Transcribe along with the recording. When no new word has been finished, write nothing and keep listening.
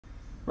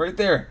Right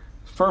there.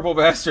 Purple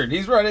bastard.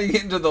 He's running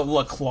into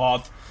the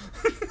cloth.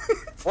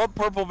 What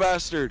purple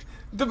bastard?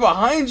 The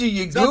behind you,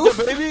 you Is that goof.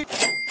 the baby?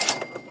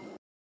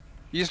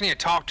 You just need to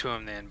talk to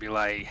him then. Be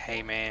like,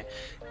 hey man,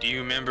 do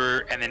you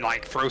remember? And then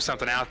like throw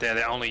something out there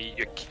that only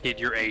a kid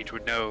your age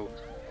would know.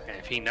 And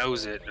if he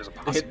knows it, there's a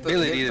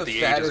possibility hit that the the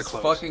ages are fattest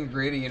close. fucking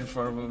gritty in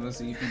front of him and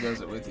see if he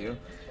does it with you.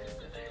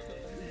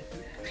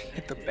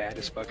 Hit the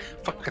baddest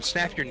fucking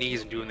snap your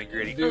knees and doing the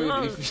gritty. Dude,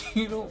 if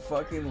you don't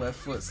fucking left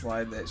foot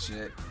slide that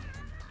shit,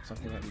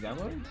 something might be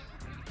downloading?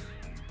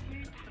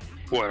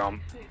 What,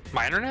 on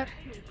my internet?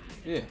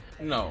 Yeah.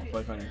 No,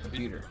 like on your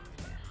computer.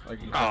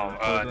 Like you can't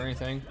record or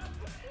anything?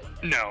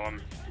 No,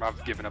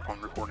 I've given up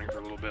on recording for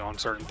a little bit on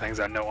certain things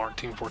I know aren't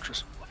Team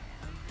Fortress.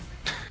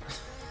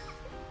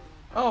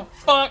 Oh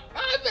fuck!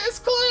 I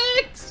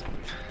misclicked!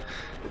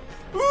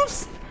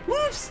 Oops!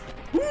 Whoops!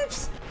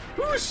 Whoops!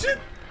 Oh shit!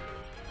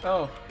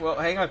 Oh, well,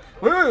 hang on.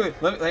 Wait.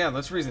 Hang on,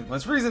 let's reason.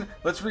 Let's reason.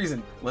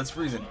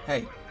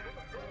 Hey,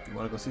 you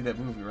wanna go see that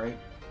movie, right?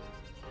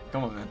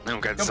 Come on, man. I don't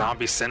got Come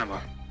zombie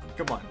cinema.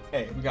 Come on.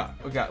 Hey, we got,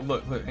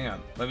 look, hang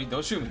on.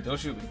 Don't shoot me.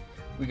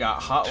 We got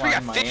Hotline We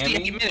got Miami.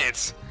 58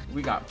 minutes.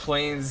 We got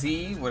Plan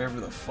Z, whatever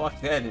the fuck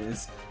that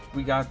is.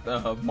 We got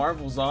the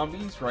Marvel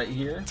Zombies right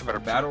here. It's about a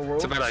Battle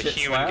World. It's about a Shit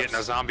human slaps. getting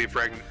a zombie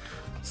pregnant.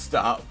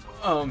 Stop.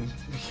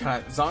 We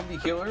got Zombie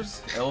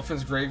Killers,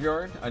 Elephant's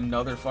Graveyard,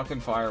 another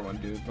fucking fire one,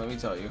 dude. Let me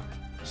tell you.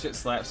 Shit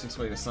slaps 6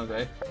 way to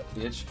Sunday,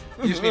 bitch.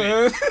 You just need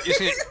to,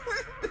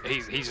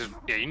 he's just,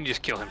 yeah, you can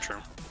just kill him,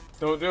 Shroom.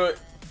 Don't do it.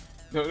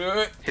 Don't do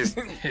it. His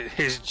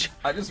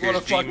I just want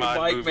a fucking GMOD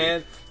bike, movie.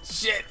 man.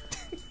 Shit.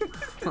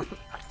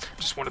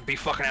 Just want to be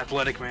fucking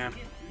athletic, man.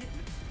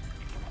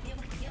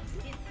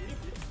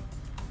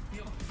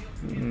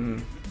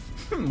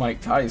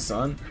 Mike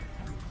Tyson.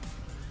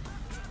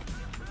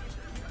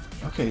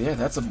 Okay, yeah,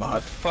 that's a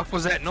bot. Fuck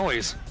was that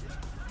noise?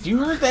 You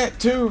heard that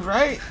too,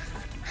 right?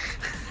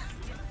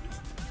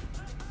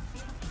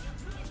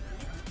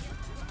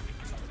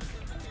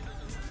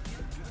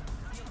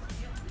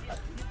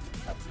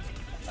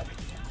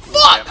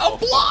 Fuck! I'm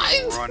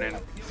blind! Running.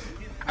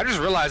 I just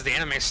realized the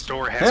anime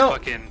store has Help.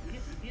 fucking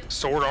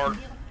Sword Art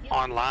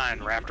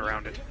Online wrapped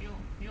around it.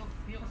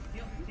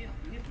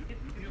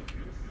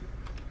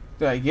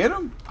 Did I get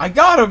him? I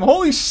got him!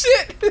 Holy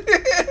shit!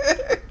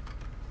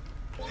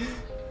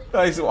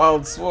 Nice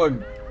wild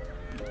swung.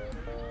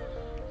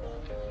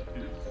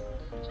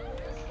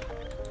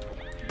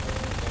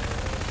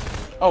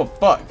 Oh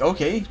fuck,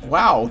 okay.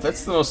 Wow,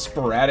 that's the most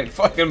sporadic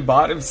fucking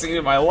bot I've seen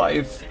in my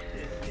life.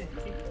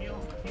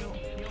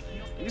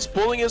 He's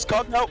pulling his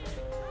cock out.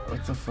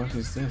 What the fuck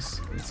is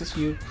this? Is this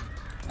you?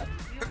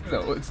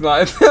 No, it's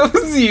not. That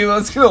was you. I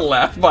was gonna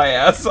laugh my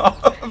ass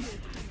off.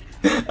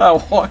 I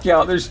walk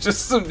out, there's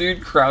just some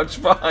dude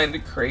crouched behind a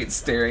crate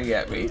staring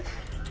at me.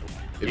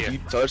 If you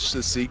touch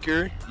the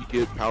Seeker, you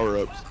get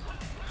power-ups.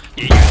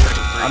 Yeah, you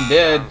got I'm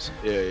dead.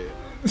 Yeah.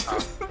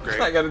 Oh,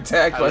 great. I got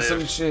attacked by I some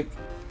lived. chick.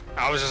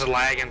 I was just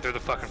lagging through the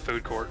fucking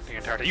food court the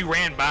entire time. You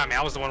ran by me.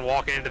 I was the one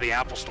walking into the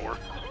Apple store.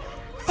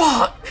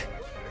 Fuck!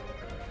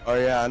 Oh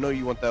yeah, I know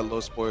you want that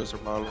low spoilers or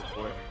model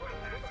boy.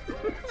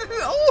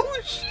 Oh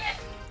shit!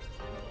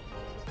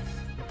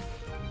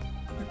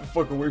 Get the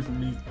fuck away from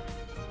me.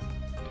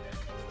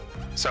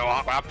 So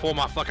I pull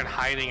my fucking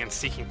hiding and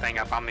seeking thing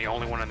up. I'm the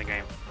only one in the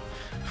game.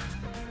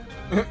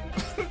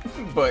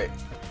 But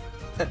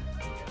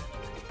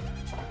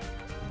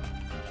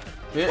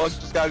bitch. Fuck,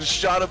 just got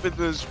shot up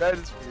into the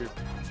stratosphere.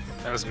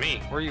 That was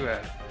me. Where you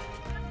at?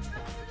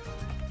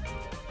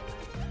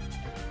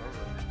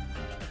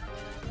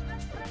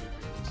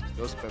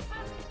 Ghost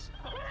peppers.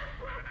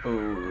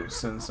 Oh,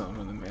 send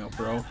something in the mail,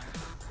 bro.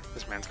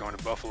 This man's going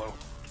to Buffalo.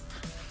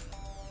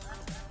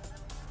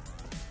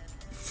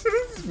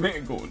 This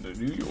man going to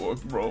New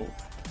York, bro.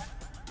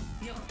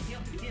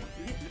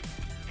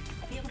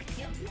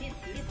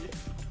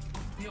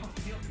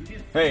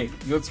 Hey,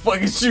 let's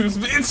fucking shoes,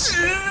 bitch.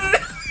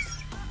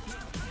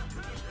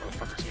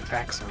 Motherfuckers can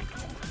pack some.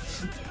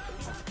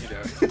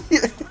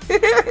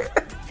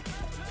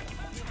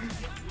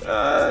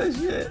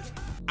 Shit.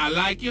 I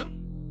like you,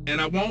 and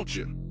I want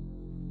you.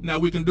 Now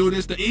we can do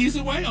this the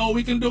easy way, or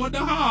we can do it the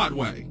hard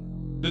way.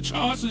 The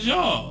choice is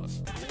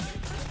yours.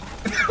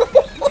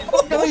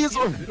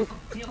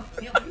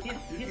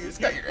 You just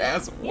got your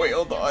ass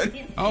wailed on.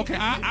 Okay,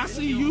 I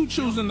see you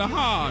choosing the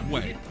hard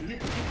way.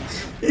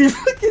 You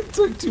fucking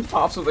took 2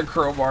 pops with a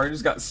crowbar and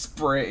just got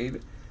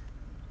sprayed.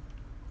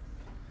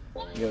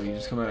 Yo, you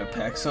just come out of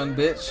pack, son,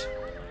 bitch.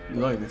 You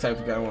like the type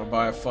of guy who want to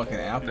buy a fucking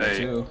apple Hey,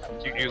 too.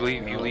 you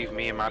leave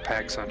me and my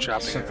packs on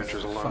shopping Shut the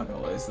adventures fuck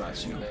alone. up, it's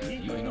not you.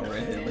 You ain't no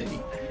redhead lady.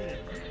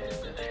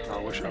 I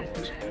wish I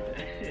was.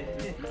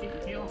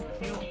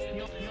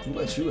 Who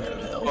let you out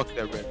of hell? Fuck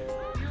that red.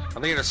 I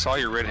think I just saw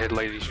your redhead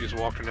lady. She just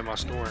walked into my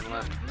store and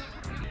left.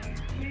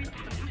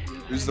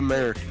 Who's the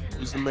mayor?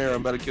 Who's the mayor?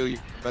 I'm about to kill you.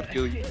 I'm about to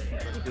kill you. I'm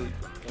about to kill you.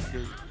 I'm about to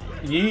kill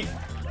you. Yeet.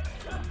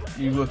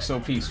 You look so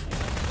peaceful.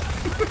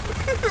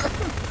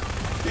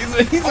 He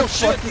turned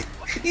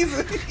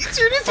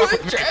into a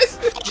trash.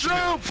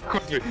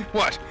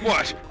 What?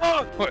 What?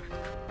 What?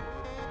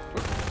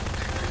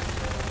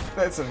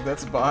 That's a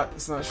bot.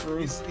 It's not true.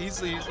 He's something.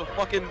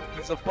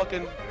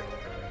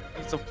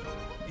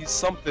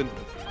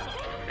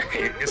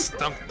 It's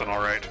something,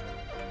 alright.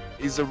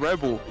 He's a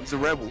rebel. He's a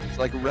rebel. He's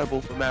like a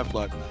rebel from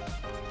Half-Life.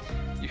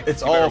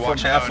 It's all from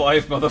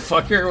Half-Life,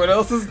 motherfucker. What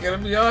else is gonna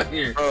be on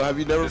here? Bro, have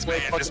you never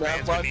played fucking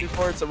Half-Life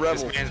before? It's a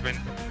rebel.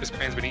 This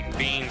man's been eating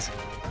beans.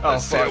 Oh,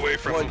 Let's stay away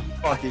from him.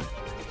 Fucking.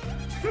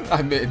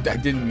 I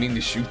didn't mean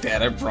to shoot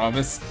that. I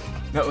promise.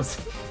 That was.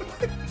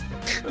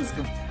 That was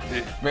good.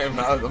 Man,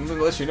 I'm gonna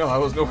let you know I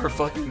was nowhere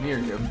fucking near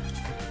him.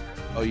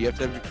 Oh, you have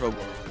to have your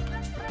crowbar.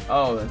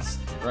 Oh, that's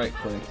right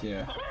click.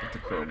 Yeah, with the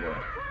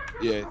crowbar.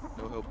 Yeah,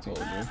 no help. Told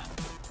you.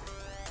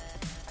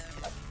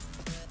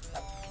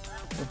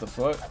 What the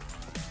fuck?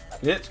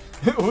 Bitch!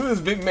 Who is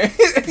this big man?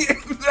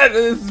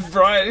 This is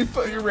Brian. He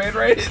fucking ran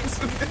right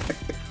into me.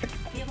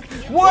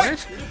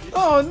 What?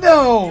 Oh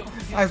no!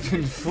 I've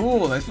been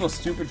fooled. I feel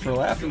stupid for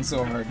laughing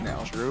so hard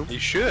now. True. You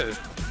should.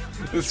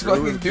 This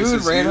fucking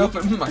dude ran up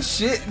at my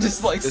shit and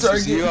just like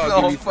started getting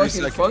all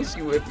fucking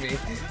funky with me.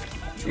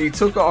 He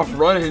took off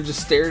running and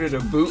just stared at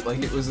a boot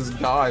like it was his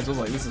guys. I was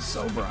like, this is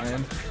so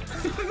Brian.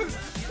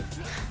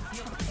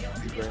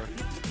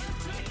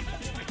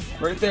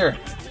 Right there.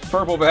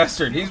 Purple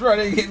bastard. He's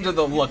running into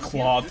the La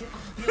Cloth.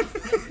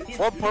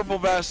 What purple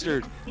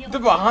bastard? The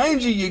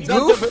behind you, you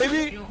goof! Is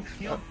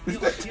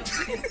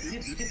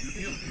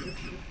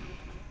that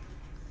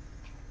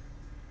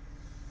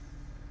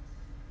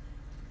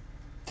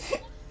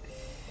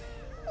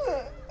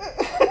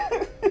the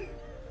baby?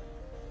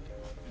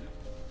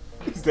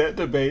 Is that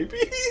the baby?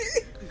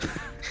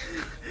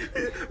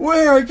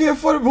 Where? I can't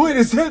find a point.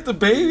 Is that the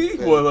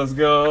baby? Well, let's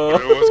go.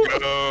 Let's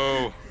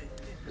go.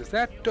 Is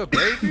that the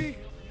baby?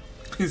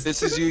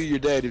 This is you, you're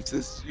dead. If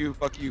this is you,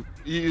 fuck you.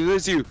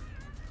 This is you.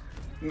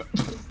 No.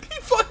 He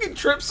fucking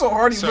tripped so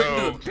hard he went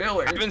into the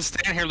pillar. I've been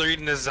standing here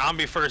reading this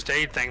zombie first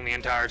aid thing the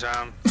entire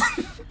time.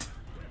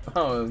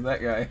 Oh,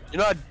 that guy.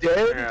 You're not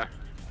dead? Yeah.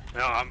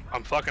 No,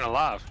 I'm fucking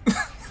alive.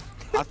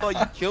 I thought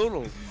you killed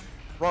him.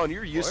 Ron,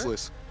 you're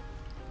useless.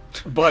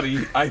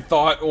 Buddy, I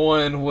thought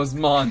one was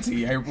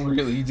Monty. I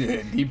really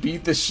did. He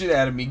beat the shit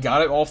out of me,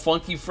 got it all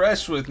funky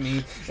fresh with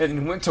me, and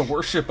then went to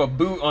worship a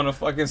boot on a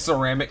fucking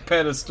ceramic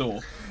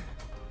pedestal.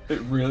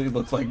 It really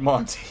looked like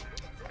Monty.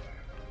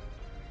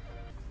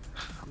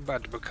 I'm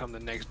about to become the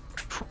next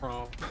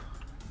Trump.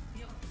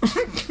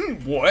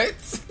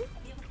 What?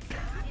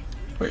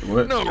 Wait,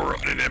 what? No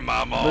running in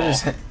my mall.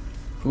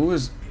 Who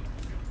is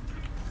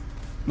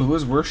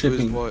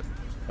worshiping what?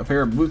 a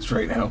pair of boots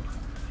right now?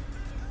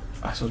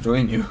 I shall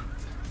join you.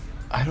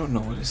 I don't know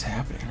what is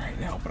happening right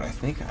now, but I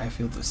think I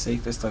feel the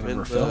safest I've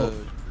ever felt.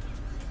 In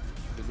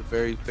the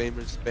very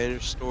famous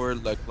Spanish store,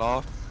 La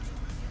Cloth.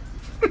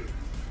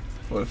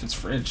 What if it's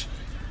French?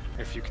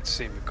 If you could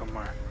see me, come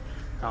here.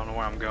 I don't know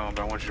where I'm going,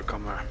 but I want you to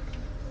come here.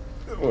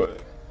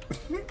 What?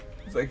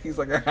 It's like he's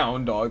like a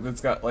hound dog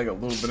that's got like a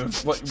little bit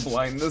of like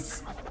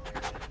blindness.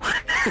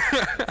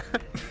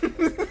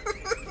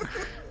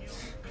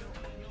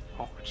 Oh,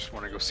 I just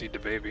want to go see the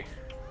baby.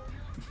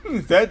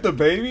 Is that the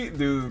baby,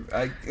 dude?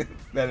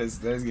 That is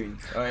getting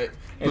cut.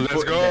 And Let's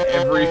put go.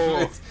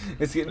 into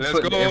it's getting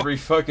put in every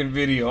fucking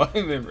video.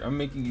 I'm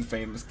making you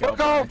famous,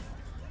 cowboy.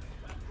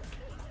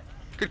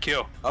 Good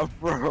kill. Oh,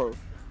 bro.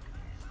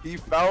 He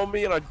found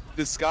me and I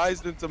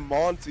disguised into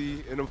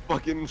Monty and I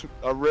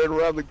ran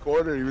around the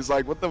corner. He was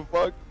like, what the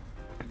fuck?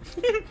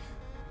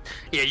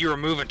 Yeah, you were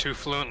moving too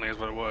fluently is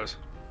what it was.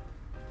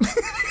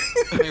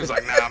 He was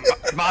like, nah,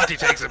 Monty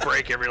takes a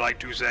break every like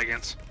 2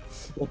 seconds.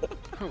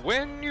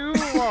 When you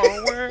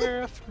are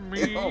with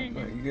me. Oh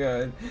my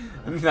god.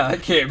 No,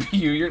 that can't be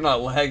you. You're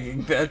not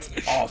lagging. That's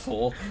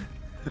awful.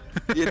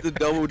 You had to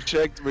double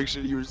check to make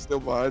sure you were still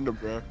behind him,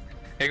 bro.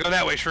 Hey, go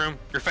that way, Shroom.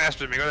 You're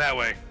faster than me. Go that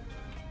way.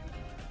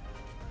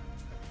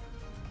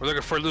 We're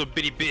looking for a little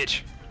bitty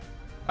bitch.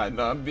 I'm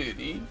not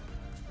bitty.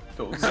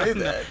 Don't say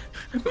that.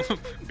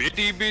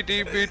 Bitty,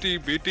 bitty, bitty,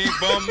 bitty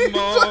bum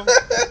bum.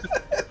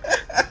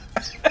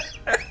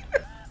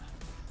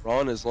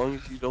 Ron, as long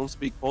as you don't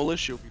speak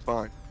Polish, you'll be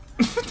fine.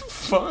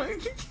 Fine.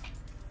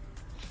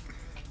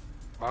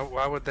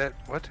 Why would that?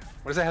 What?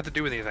 What does that have to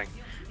do with anything?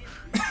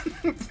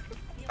 I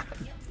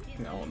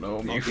don't know.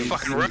 Are you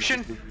fucking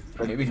Russian?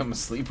 Maybe I'm a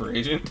sleeper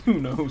agent. Who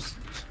knows?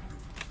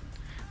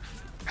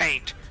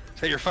 Paint.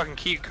 Is that your fucking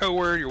key code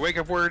word? Your wake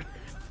up word?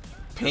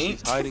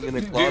 Paint? He's hiding in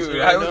a closet Dude,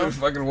 right I would now. have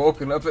fucking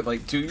woken up at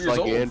like 2 years It's like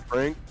old. Anne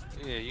Frank.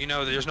 Yeah, you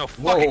know there's no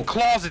fucking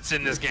closets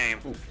in this game.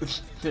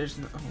 There's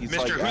no. He's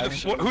Mister, like,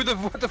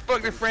 what the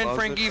fuck did Friend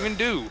Frank even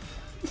do?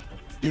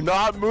 Do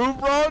not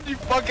move, Ron. You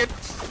fucking.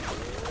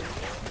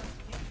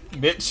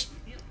 Bitch.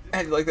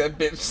 I like that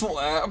bitch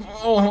slap.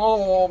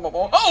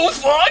 Oh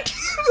fuck!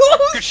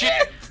 Oh, Good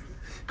shit.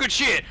 Good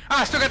shit. Ah,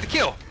 I still got the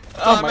kill.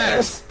 Oh, my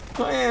ass.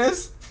 My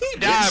ass. He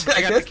died, but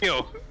I got the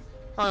kill.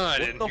 Oh, I What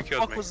didn't. the You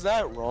killed fuck me. was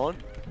that, Ron?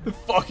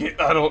 Fuck it,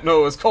 I don't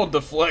know. It's called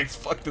deflect.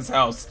 Fuck this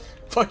house.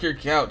 Fuck your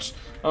couch.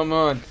 I'm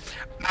on.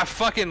 I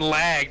fucking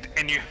lagged,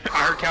 and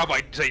I heard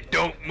Cowboy say,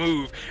 "Don't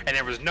move," and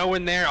there was no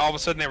one there. All of a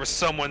sudden, there was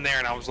someone there,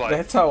 and I was like,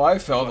 That's how I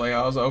felt. Like,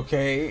 I was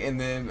okay, and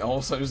then all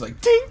of a sudden, it was like,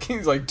 dink!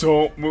 He's like,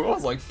 don't move. I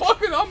was like,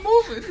 fuck it, I'm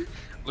moving.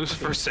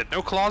 Lucifer said,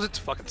 "No closets,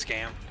 fucking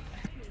scam."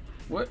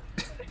 What?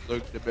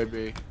 Look, the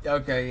baby.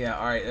 Okay, yeah,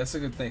 alright, that's a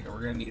good thing.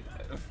 We're gonna need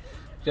that.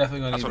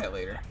 Definitely gonna need that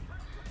later.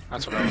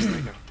 That's what I was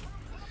thinking.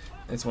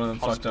 It's one of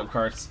them fucked up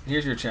carts.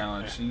 Here's your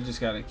challenge. You just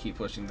gotta keep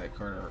pushing that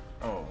corner.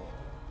 Oh.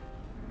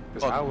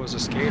 Because I was a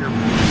skater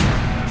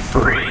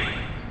Free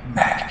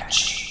mac and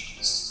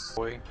cheese.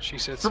 boy. She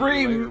said,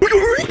 Three. "See you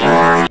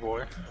later,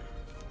 boy."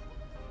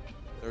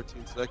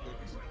 13 seconds.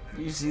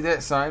 You see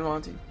that sign,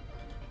 Monty?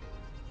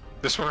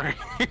 This one right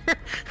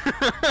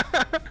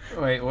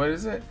here. Wait, what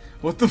is it?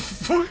 What the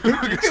fuck?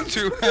 Because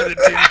 2 out of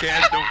 10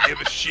 cats don't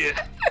give a shit.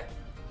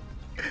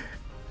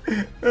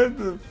 What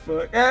the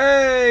fuck?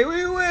 Hey,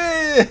 we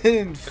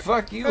win!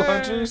 Fuck you,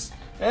 hunters.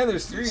 And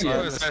there's 3 of What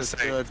you. does that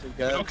say?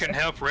 Who can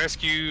help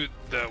rescue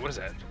the, what is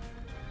that?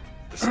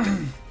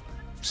 The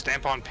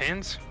stamp on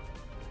pins?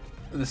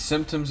 The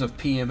symptoms of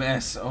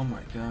PMS. Oh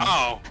my god.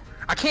 Oh,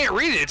 I can't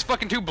read it. It's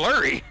fucking too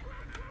blurry.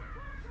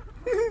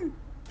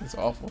 It's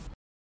awful.